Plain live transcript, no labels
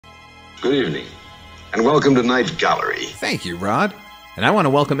Good evening, and welcome to Night Gallery. Thank you, Rod. And I want to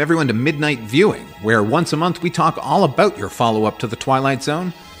welcome everyone to Midnight Viewing, where once a month we talk all about your follow-up to The Twilight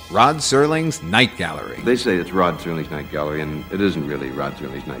Zone, Rod Serling's Night Gallery. They say it's Rod Serling's Night Gallery, and it isn't really Rod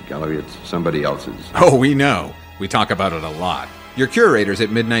Serling's Night Gallery, it's somebody else's. Oh, we know. We talk about it a lot. Your curators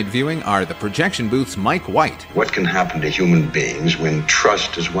at Midnight Viewing are the projection booth's Mike White. What can happen to human beings when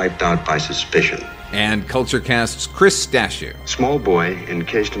trust is wiped out by suspicion? And CultureCast's Chris Stashew. Small boy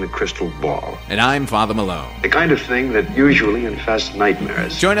encased in a crystal ball. And I'm Father Malone. The kind of thing that usually infests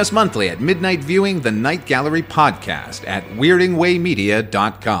nightmares. Join us monthly at Midnight Viewing, the Night Gallery podcast at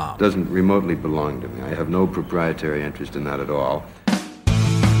weirdingwaymedia.com. Doesn't remotely belong to me. I have no proprietary interest in that at all.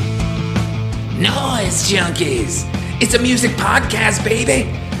 Noise Junkies! It's a music podcast,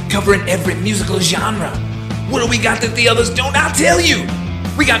 baby! Covering every musical genre. What do we got that the others don't? I'll tell you!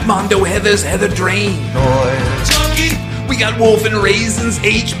 We got Mondo Heather's Heather Drain. Noise Junkie! We got Wolf and Raisins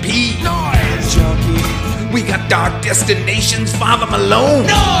HP. Noise Junkie! We got Dark Destinations Father Malone.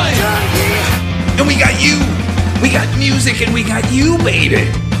 Noise Junkie! And we got you! We got music and we got you, baby!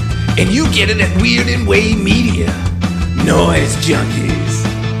 And you get it at Weird and Way Media. Noise Junkies!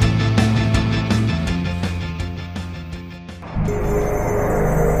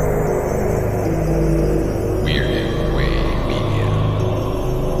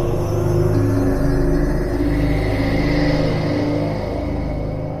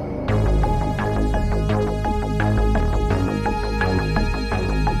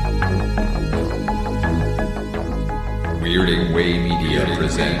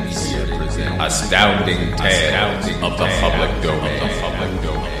 Astounding Tales of the Public Domain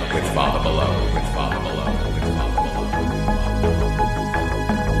with Father Malone.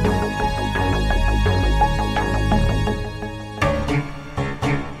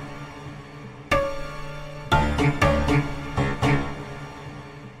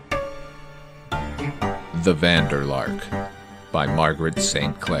 The VANDERLARK by Margaret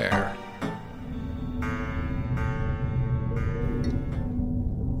St. Clair.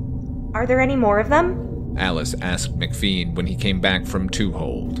 Are there any more of them? Alice asked McPheen when he came back from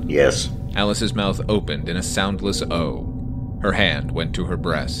Two-Hold. Yes. Alice's mouth opened in a soundless O. Her hand went to her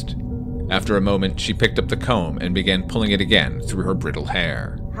breast. After a moment, she picked up the comb and began pulling it again through her brittle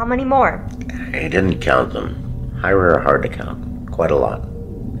hair. How many more? I didn't count them. Hyra are hard to count. Quite a lot.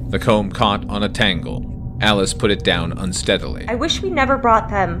 The comb caught on a tangle. Alice put it down unsteadily. I wish we never brought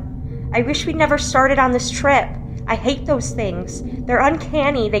them. I wish we never started on this trip. I hate those things. They're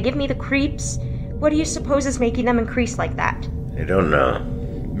uncanny. They give me the creeps. What do you suppose is making them increase like that? I don't know.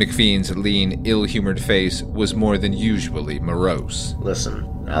 McPheen's lean, ill-humored face was more than usually morose.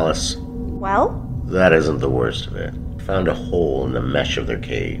 Listen, Alice. Well? That isn't the worst of it. I found a hole in the mesh of their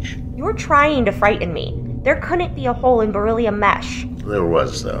cage. You're trying to frighten me. There couldn't be a hole in beryllium mesh. There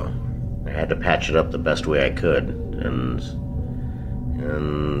was, though. I had to patch it up the best way I could. And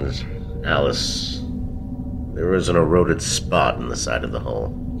Alice... there was an eroded spot in the side of the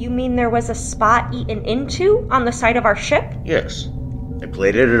hole. You mean there was a spot eaten into on the side of our ship? Yes. I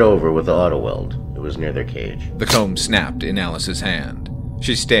plated it over with the auto weld. It was near their cage. The comb snapped in Alice's hand.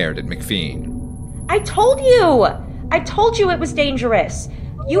 She stared at McPheen. I told you! I told you it was dangerous.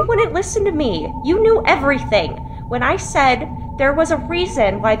 You wouldn't listen to me. You knew everything. When I said there was a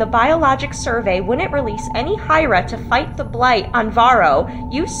reason why the Biologic Survey wouldn't release any Hyra to fight the blight on Varro,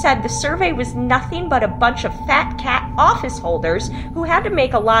 you said the survey was nothing but a bunch of fat cat office holders who had to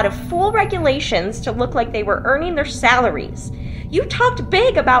make a lot of fool regulations to look like they were earning their salaries. You talked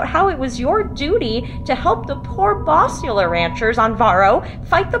big about how it was your duty to help the poor bossular ranchers on Varro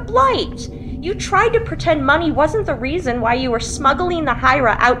fight the blight. You tried to pretend money wasn't the reason why you were smuggling the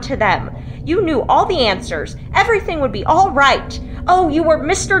Hyra out to them. You knew all the answers. Everything would be all right. Oh, you were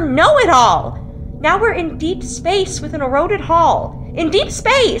Mr. Know-It-All. Now we're in deep space with an eroded hull. In deep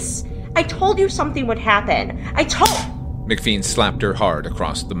space! I told you something would happen. McPheen slapped her hard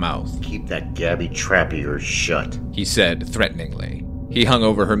across the mouth. Keep that gabby trap of yours shut, he said threateningly. He hung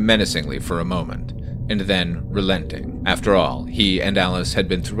over her menacingly for a moment, and then relenting. After all, he and Alice had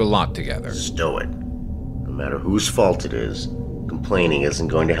been through a lot together. Stow it. No matter whose fault it is, complaining isn't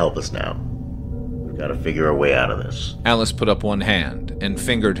going to help us now. We've got to figure our way out of this. Alice put up one hand and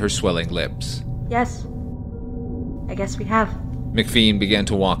fingered her swelling lips. Yes. I guess we have. McPheen began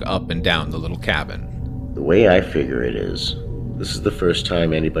to walk up and down the little cabin. The way I figure it is, this is the first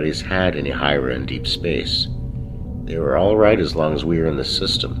time anybody's had any Hyra in deep space. They were all right as long as we were in the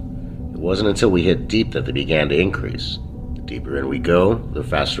system. It wasn't until we hit deep that they began to increase. The deeper in we go, the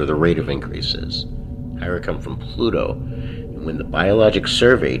faster the rate of increase is. Hyra come from Pluto, and when the Biologic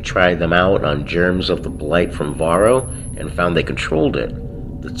Survey tried them out on germs of the blight from Varro and found they controlled it,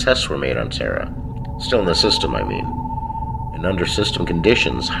 The tests were made on Terra. Still in the system, I mean. And under system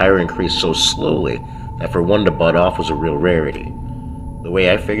conditions, Hyra increased so slowly that for one to butt off was a real rarity. The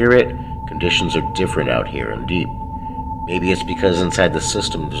way I figure it, conditions are different out here in deep. Maybe it's because inside the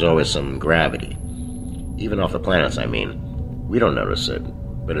system there's always some gravity. Even off the planets, I mean. We don't notice it,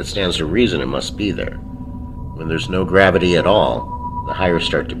 but it stands to reason it must be there. When there's no gravity at all, the Hyra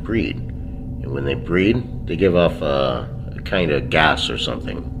start to breed. And when they breed, they give off a kind of gas or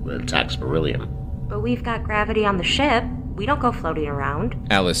something that attacks beryllium. But we've got gravity on the ship. We don't go floating around.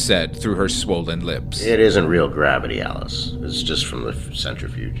 Alice said through her swollen lips. It isn't real gravity, Alice. It's just from the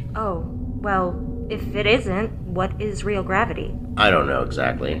centrifuge. Oh, well, if it isn't, what is real gravity? I don't know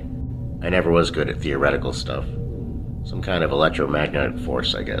exactly. I never was good at theoretical stuff. Some kind of electromagnetic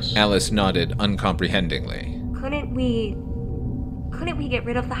force, I guess. Alice nodded uncomprehendingly. Couldn't we get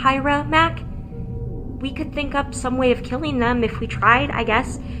rid of the Hyra, Mac? We could think up some way of killing them if we tried, I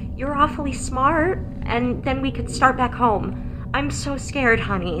guess. You're awfully smart, and then we could start back home. I'm so scared,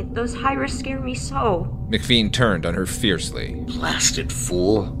 honey. Those Hyras scare me so. McPheen turned on her fiercely. Blasted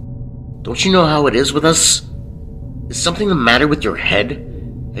fool. Don't you know how it is with us? Is something the matter with your head?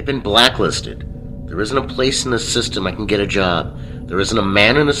 I've been blacklisted. There isn't a place in the system I can get a job. There isn't a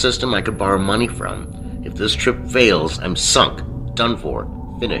man in the system I could borrow money from. If this trip fails, I'm sunk, done for,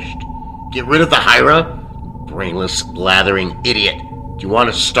 finished. Get rid of the Hyra? Brainless, blathering idiot. Do you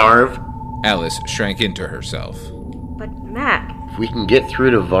want to starve? Alice shrank into herself. But, Mac... If we can get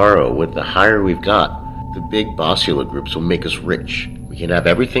through to Varro with the Hyra we've got, the big bossula groups will make us rich. We can have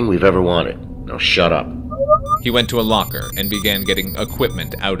everything we've ever wanted. Now shut up. He went to a locker and began getting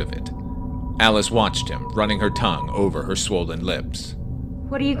equipment out of it. Alice watched him, running her tongue over her swollen lips.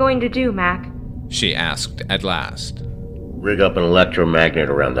 What are you going to do, Mac? She asked at last. Rig up an electromagnet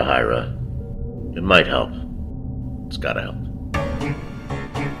around the Hyra. It might help. It's gotta help.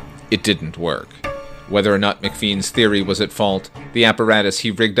 It didn't work. Whether or not McPheen's theory was at fault, the apparatus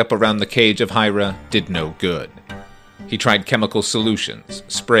he rigged up around the cage of Hyra did no good. He tried chemical solutions,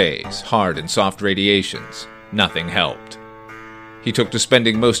 sprays, hard and soft radiations. Nothing helped. He took to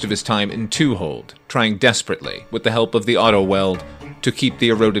spending most of his time in two-hold, trying desperately, with the help of the auto-weld, to keep the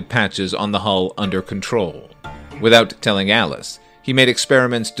eroded patches on the hull under control. Without telling Alice, he made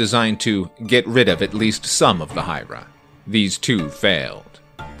experiments designed to get rid of at least some of the Hyra. These too failed.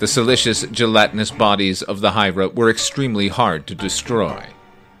 The silicious, gelatinous bodies of the Hyra were extremely hard to destroy.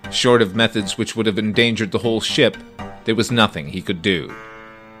 Short of methods which would have endangered the whole ship, there was nothing he could do.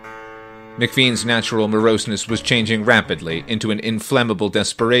 McPheen's natural moroseness was changing rapidly into an inflammable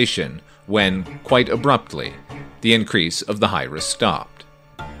desperation when, quite abruptly, the increase of the Hyra stopped.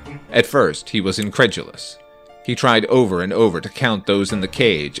 At first, he was incredulous. He tried over and over to count those in the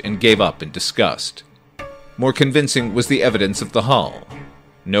cage and gave up in disgust. More convincing was the evidence of the hull.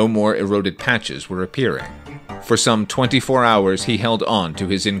 No more eroded patches were appearing. For some 24 hours he held on to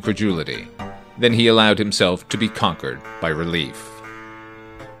his incredulity. Then he allowed himself to be conquered by relief.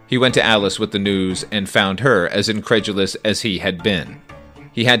 He went to Alice with the news and found her as incredulous as he had been.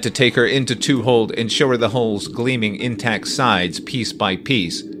 He had to take her into two-hold and show her the hull's gleaming intact sides piece by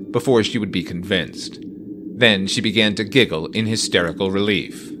piece before she would be convinced. Then she began to giggle in hysterical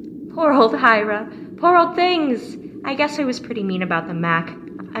relief. Poor old Hyra. Poor old things. I guess I was pretty mean about them, Mac.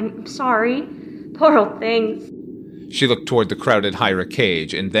 I'm sorry. Poor old things. She looked toward the crowded Hyra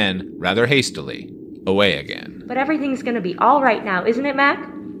cage and then, rather hastily, away again. But everything's going to be all right now, isn't it, Mac?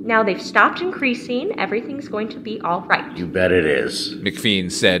 Now they've stopped increasing, everything's going to be all right. You bet it is,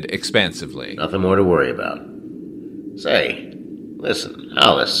 McPheen said expansively. Nothing more to worry about. Say, listen,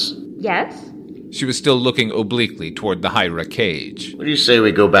 Alice. Yes? She was still looking obliquely toward the Hyra cage. What do you say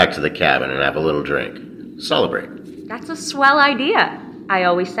we go back to the cabin and have a little drink? Celebrate. That's a swell idea. I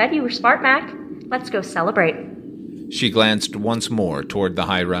always said you were smart, Mac. Let's go celebrate. She glanced once more toward the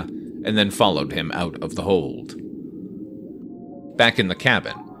Hyra and then followed him out of the hold. Back in the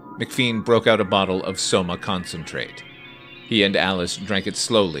cabin, McPheen broke out a bottle of Soma concentrate. He and Alice drank it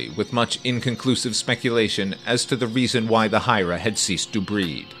slowly, with much inconclusive speculation as to the reason why the Hyra had ceased to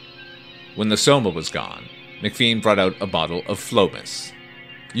breed. When the Soma was gone, McPheen brought out a bottle of Flomus.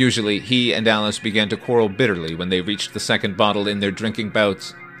 Usually, he and Alice began to quarrel bitterly when they reached the second bottle in their drinking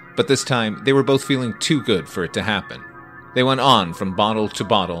bouts, but this time they were both feeling too good for it to happen. They went on from bottle to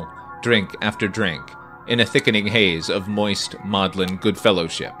bottle, drink after drink, in a thickening haze of moist, maudlin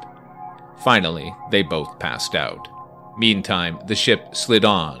good-fellowship. Finally, they both passed out. Meantime, the ship slid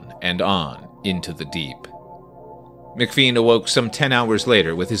on into the deep. McPheen awoke some 10 hours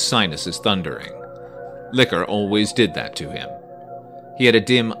later with his sinuses thundering. Liquor always did that to him. He had a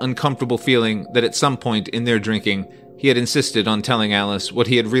dim, uncomfortable feeling that at some point in their drinking, He had insisted on telling Alice what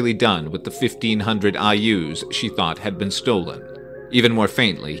he had really done with the 1,500 IUs she thought had been stolen. Even more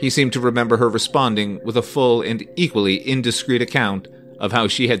faintly, he seemed to remember her responding with a full and equally indiscreet account of how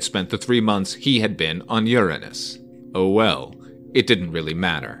she had spent the 3 months he had been on Uranus. Oh well, it didn't really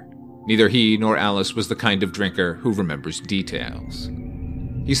matter. Neither he nor Alice was the kind of drinker who remembers details.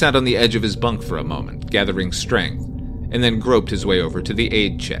 He sat on the edge of his bunk for a moment, gathering strength, and then groped his way over to the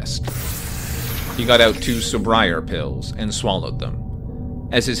aid chest. He got out 2 Sobrier pills and swallowed them.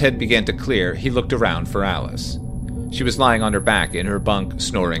 As his head began to clear, he looked around for Alice. She was lying on her back in her bunk,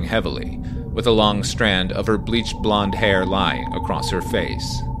 snoring heavily, with a long strand of her bleached blonde hair lying across her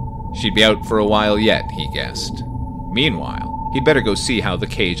face. She'd be out for a while yet, he guessed. Meanwhile, he'd better go see how the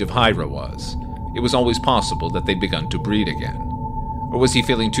cage of Hydra was. It was always possible that they'd begun to breed again. Or was he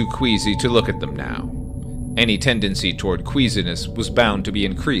feeling too queasy to look at them now? Any tendency toward queasiness was bound to be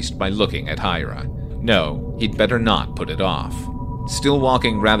increased by looking at Hydra. No, he'd better not put it off. Still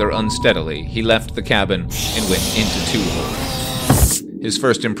walking rather unsteadily, he left the cabin and went into Two-Hold. His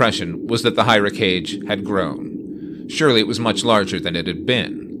first impression was that the Hydra cage had grown. Surely it was much larger than it had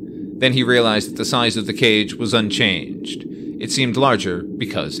been. Then he realized that the size of the cage was unchanged. It seemed larger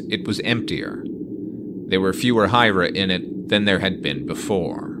because it was emptier. There were fewer Hydra in it than there had been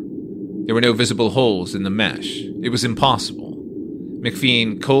before. There were no visible holes in the mesh. It was impossible.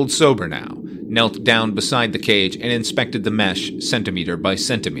 McPheen, cold sober now, knelt down beside the cage and inspected the mesh centimeter by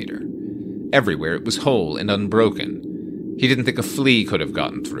centimeter. Everywhere it was whole and unbroken. He didn't think a flea could have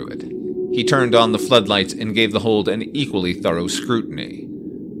gotten through it. He turned on the floodlights and gave the hold an equally thorough scrutiny.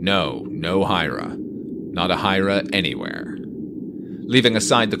 No Hydra. Not a Hydra anywhere. Leaving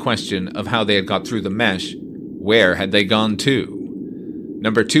aside the question of how they had got through the mesh, where had they gone to?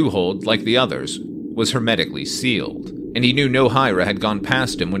 Number 2 hold, like the others, was hermetically sealed, and he knew no Hydra had gone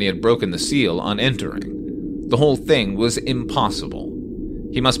past him when he had broken the seal on entering. The whole thing was impossible.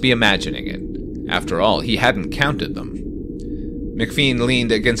 He must be imagining it. After all, he hadn't counted them. McPheen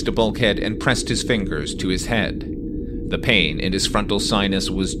leaned against a bulkhead and pressed his fingers to his head. The pain in his frontal sinus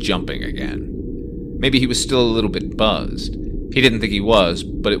was jumping again. Maybe he was still a little bit buzzed. He didn't think he was,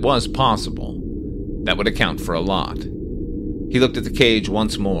 but it was possible. That would account for a lot. He looked at the cage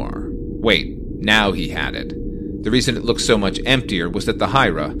once more. Wait, now he had it. The reason it looked so much emptier was that the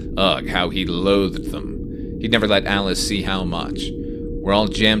Hydra, ugh, how he loathed them. He'd never let Alice see how much. Were all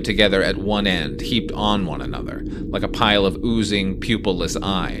jammed together at one end, heaped on one another, like a pile of oozing, pupilless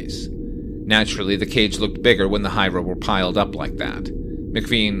eyes. Naturally, the cage looked bigger when the Hydra were piled up like that.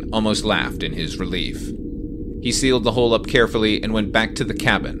 McPheen almost laughed in his relief. He sealed the hole up carefully and went back to the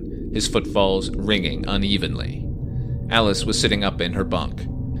cabin, his footfalls ringing unevenly. Alice was sitting up in her bunk.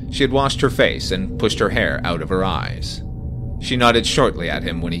 She had washed her face and pushed her hair out of her eyes. She nodded shortly at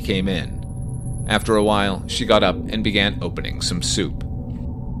him when he came in. After a while, she got up and began opening some soup.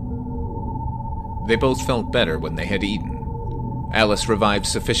 They both felt better when they had eaten. Alice revived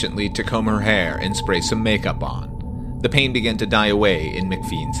sufficiently to comb her hair and spray some makeup on. The pain began to die away in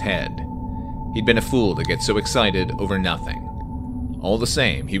McPheen's head. He'd been a fool to get so excited over nothing. All the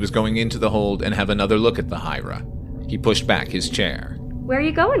same, he was going into the hold and have another look at the Hydra. He pushed back his chair. Where are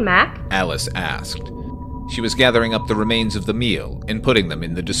you going, Mac? Alice asked. She was gathering up the remains of the meal and putting them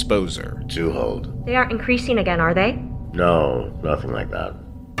in the disposer. 2 hold. They aren't increasing again, are they? No, nothing like that.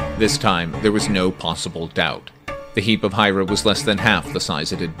 This time, there was no possible doubt. The heap of Hydra was less than half the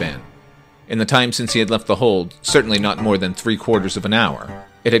size it had been. In the time since he had left the hold, certainly not more than 3/4 of an hour,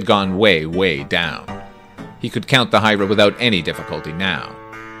 it had gone way, way down. He could count the Hydra without any difficulty now.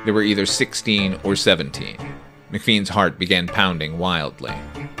 There were either 16 or 17. McPheen's heart began pounding wildly.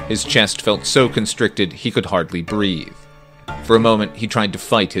 His chest felt so constricted he could hardly breathe. For a moment, he tried to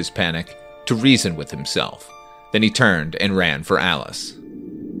fight his panic, to reason with himself. Then he turned and ran for Alice.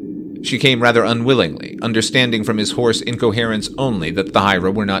 She came rather unwillingly, understanding from his hoarse incoherence only that the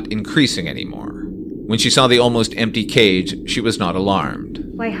Hydra were not increasing anymore. When she saw the almost empty cage, she was not alarmed.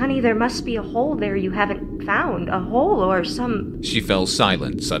 Why, honey, there must be a hole there you haven't found. A hole or some... She fell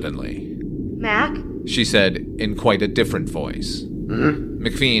silent suddenly. Mac? She said in quite a different voice.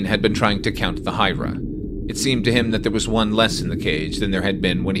 McPheen had been trying to count the Hydra. It seemed to him that there was one less in the cage than there had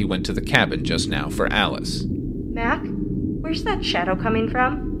been when he went to the cabin just now for Alice. Mac? Where's that shadow coming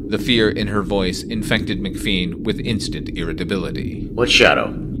from? The fear in her voice infected McPheen with instant irritability. What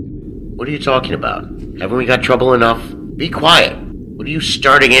shadow? What are you talking about? Haven't we got trouble enough? Be quiet. What are you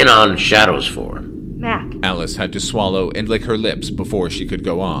starting in on shadows for? Mac. Alice had to swallow and lick her lips before she could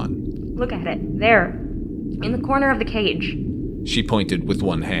go on. Look at it. There. In the corner of the cage. She pointed with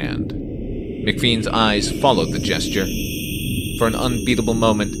one hand. McPheen's eyes followed the gesture. For an unbeatable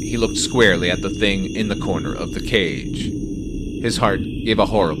moment, he looked squarely at the thing in the corner of the cage. His heart gave a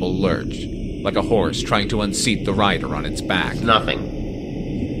horrible lurch, like a horse trying to unseat the rider on its back.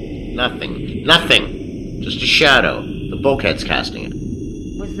 Nothing. Nothing. Just a shadow. The bulkhead's casting it.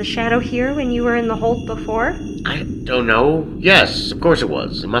 Was the shadow here when you were in the hold before? I don't know. Yes, of course it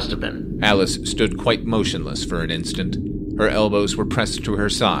was. It must have been. Alice stood quite motionless for an instant. Her elbows were pressed to her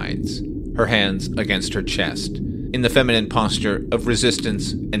sides, her hands against her chest, in the feminine posture of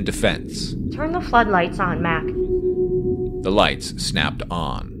resistance and defense. Turn the floodlights on, Mac. The lights snapped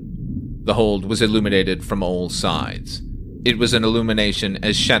on. The hold was illuminated from all sides. It was an illumination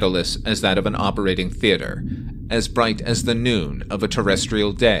as shadowless as that of an operating theater, as bright as the noon of a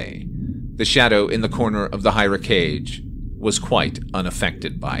terrestrial day. The shadow in the corner of the Hira cage was quite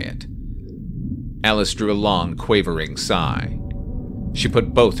unaffected by it. Alice drew a long, quavering sigh. She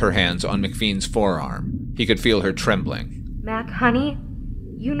put both her hands on McPheen's forearm. He could feel her trembling. Mac, honey,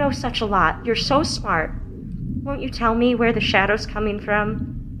 you know such a lot. You're so smart. Won't you tell me where the shadow's coming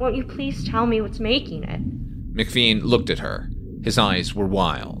from? Won't you please tell me what's making it? McPheen looked at her. His eyes were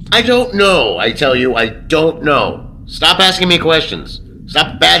wild. I don't know. I tell you, I don't know. Stop asking me questions.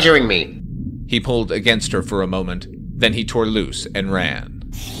 Stop badgering me. He pulled against her for a moment, then he tore loose and ran.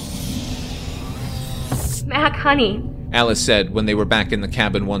 Mac, honey. Alice said when they were back in the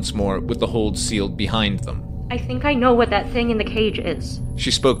cabin once more with the hold sealed behind them. I think I know what that thing in the cage is. She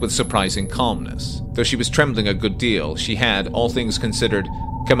spoke with surprising calmness. Though she was trembling a good deal, she had, all things considered,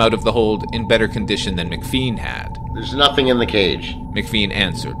 come out of the hold in better condition than McPheen had. There's nothing in the cage. McPheen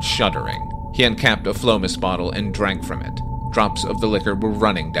answered, shuddering. He uncapped a Flomis bottle and drank from it. Drops of the liquor were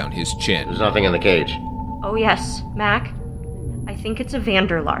running down his chin. There's nothing in the cage. Oh yes, Mac. I think it's a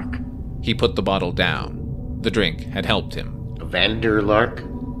VANDERLARK. He put the bottle down. The drink had helped him. A VANDERLARK?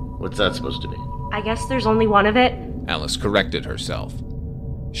 What's that supposed to be? I guess there's only one of it. Alice corrected herself.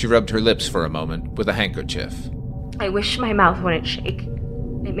 She rubbed her lips for a moment with a handkerchief. I wish my mouth wouldn't shake.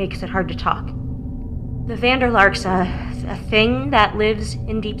 It makes it hard to talk. The VANDERLARK's a thing that lives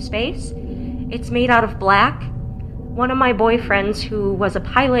in deep space. It's made out of black. One of my boyfriends, who was a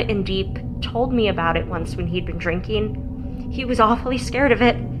pilot in deep, told me about it once when he'd been drinking. He was awfully scared of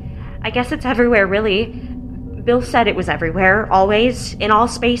it. I guess it's everywhere, really. Bill said it was everywhere, always, in all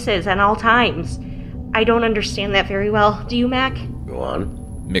spaces, and all times. I don't understand that very well. Do you, Mac? Go on.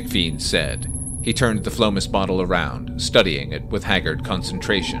 McPheen said. He turned the Flomis bottle around, studying it with haggard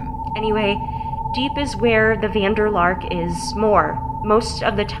concentration. Anyway, deep is where the VANDERLARK is more. Most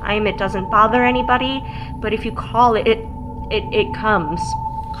of the time it doesn't bother anybody, but if you call it, it comes.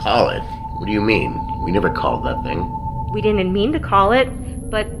 Call it? What do you mean? We never called that thing. We didn't mean to call it,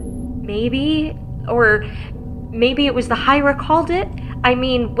 but maybe, or maybe it was the Hira called it. I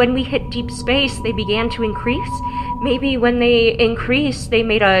mean, when we hit deep space, they began to increase. Maybe when they increased, they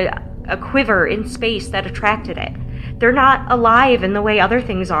made a quiver in space that attracted it. They're not alive in the way other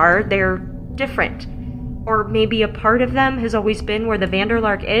things are. They're different. Or maybe a part of them has always been where the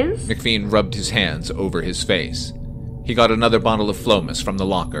VANDERLARK is? McPheen rubbed his hands over his face. He got another bottle of Flomis from the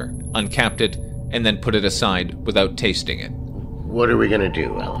locker, uncapped it, and then put it aside without tasting it. What are we gonna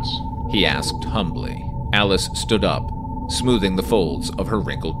do, Alice? He asked humbly. Alice stood up, smoothing the folds of her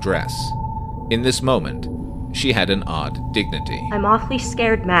wrinkled dress. In this moment, she had an odd dignity. I'm awfully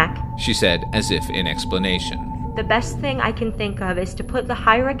scared, Mac, she said as if in explanation. The best thing I can think of is to put the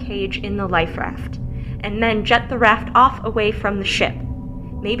Hira cage in the life raft, and then jet the raft off away from the ship.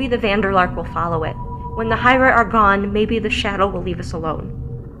 Maybe the VANDERLARK will follow it. When the Hira are gone, maybe the shadow will leave us alone.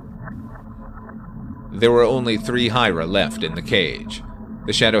 There were only 3 Hira left in the cage.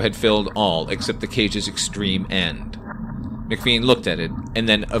 The shadow had filled all except the cage's extreme end. McPheen looked at it and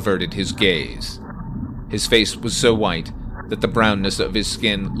then averted his gaze. His face was so white that the brownness of his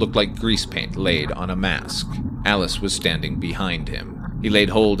skin looked like grease paint laid on a mask. Alice was standing behind him. He laid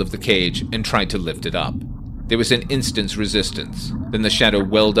hold of the cage and tried to lift it up. There was an instant's resistance. Then the shadow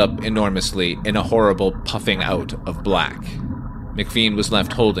welled up enormously in a horrible puffing out of black. McPheen was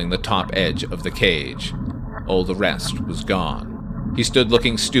left holding the top edge of the cage. All the rest was gone. He stood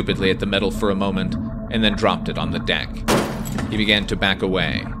looking stupidly at the metal for a moment and then dropped it on the deck. He began to back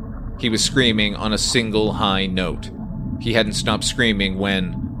away. He was screaming on a single high note. He hadn't stopped screaming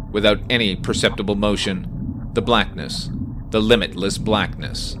when, without any perceptible motion, the blackness, the limitless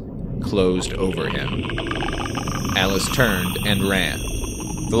blackness, closed over him. Alice turned and ran.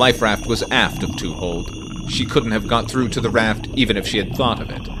 The life raft was aft of Two Hold. She couldn't have got through to the raft even if she had thought of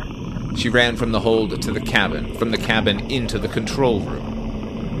it. She ran from the hold to the cabin, from the cabin into the control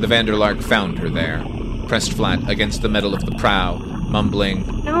room. The VANDERLARK found her there, pressed flat against the metal of the prow, mumbling,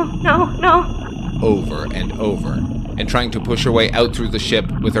 No, no, no, over and over, and trying to push her way out through the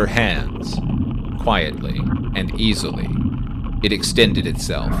ship with her hands. Quietly and easily, it extended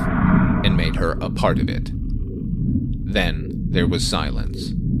itself and made her a part of it. Then there was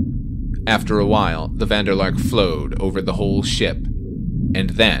silence. After a while, the VANDERLARK flowed over the whole ship,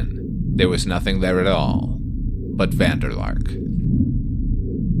 and then there was nothing there at all but VANDERLARK.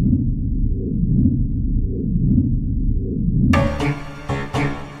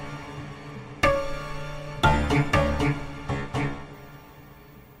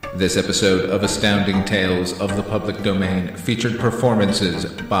 This episode of Astounding Tales of the Public Domain featured performances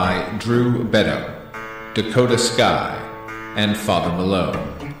by Drew BEDOW, DAKOTA SKYE, and Father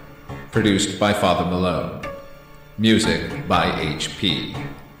Malone. Produced by Father Malone. Music by HP.